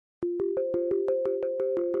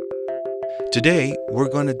Today, we're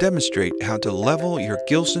going to demonstrate how to level your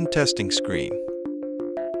Gilson testing screen.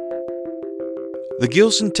 The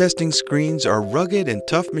Gilson testing screens are rugged and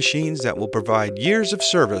tough machines that will provide years of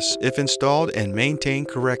service if installed and maintained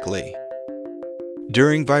correctly.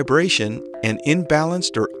 During vibration, an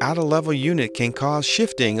imbalanced or out-of-level unit can cause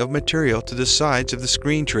shifting of material to the sides of the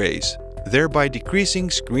screen trays, thereby decreasing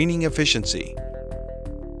screening efficiency.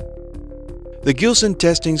 The Gilson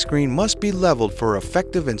testing screen must be leveled for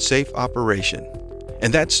effective and safe operation,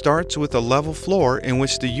 and that starts with a level floor in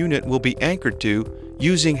which the unit will be anchored to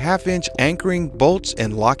using half-inch anchoring bolts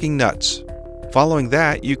and locking nuts. Following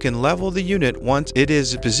that, you can level the unit once it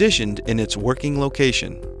is positioned in its working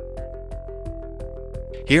location.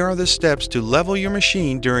 Here are the steps to level your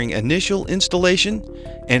machine during initial installation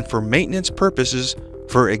and for maintenance purposes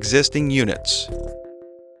for existing units.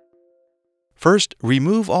 First,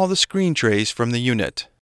 remove all the screen trays from the unit.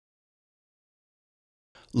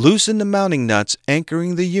 Loosen the mounting nuts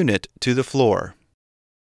anchoring the unit to the floor.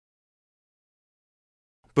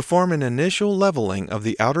 Perform an initial leveling of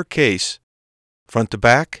the outer case, front to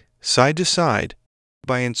back, side to side,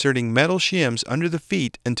 by inserting metal shims under the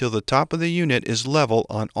feet until the top of the unit is level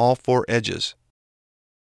on all four edges.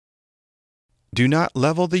 Do not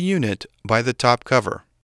level the unit by the top cover.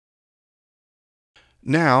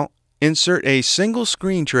 Now, insert a single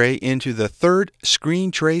screen tray into the third screen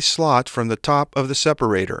tray slot from the top of the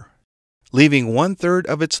separator, leaving 1/3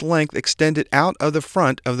 of its length extended out of the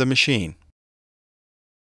front of the machine.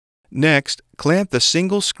 Next, clamp the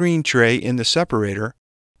single screen tray in the separator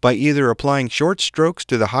by either applying short strokes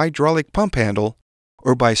to the hydraulic pump handle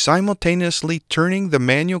or by simultaneously turning the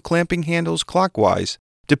manual clamping handles clockwise,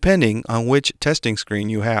 depending on which testing screen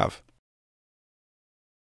you have.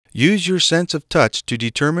 Use your sense of touch to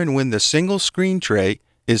determine when the single screen tray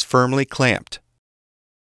is firmly clamped.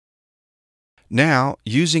 Now,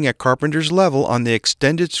 using a carpenter's level on the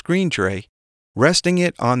extended screen tray, resting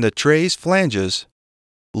it on the tray's flanges,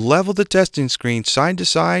 level the testing screen side to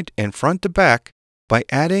side and front to back by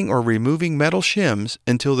adding or removing metal shims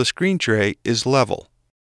until the screen tray is level.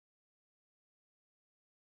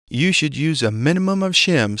 You should use a minimum of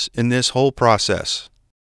shims in this whole process.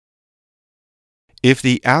 If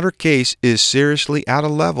the outer case is seriously out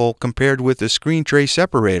of level compared with the screen tray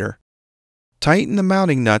separator, tighten the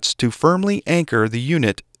mounting nuts to firmly anchor the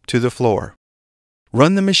unit to the floor.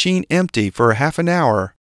 Run the machine empty for half an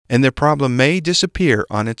hour and the problem may disappear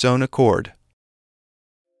on its own accord.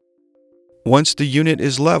 Once the unit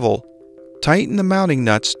is level, tighten the mounting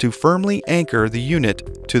nuts to firmly anchor the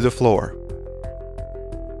unit to the floor.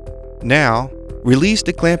 Now, release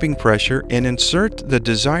the clamping pressure and insert the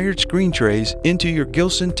desired screen trays into your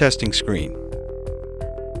Gilson testing screen.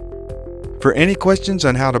 For any questions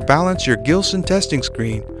on how to balance your Gilson testing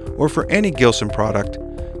screen or for any Gilson product,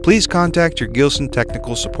 please contact your Gilson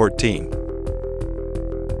technical support team.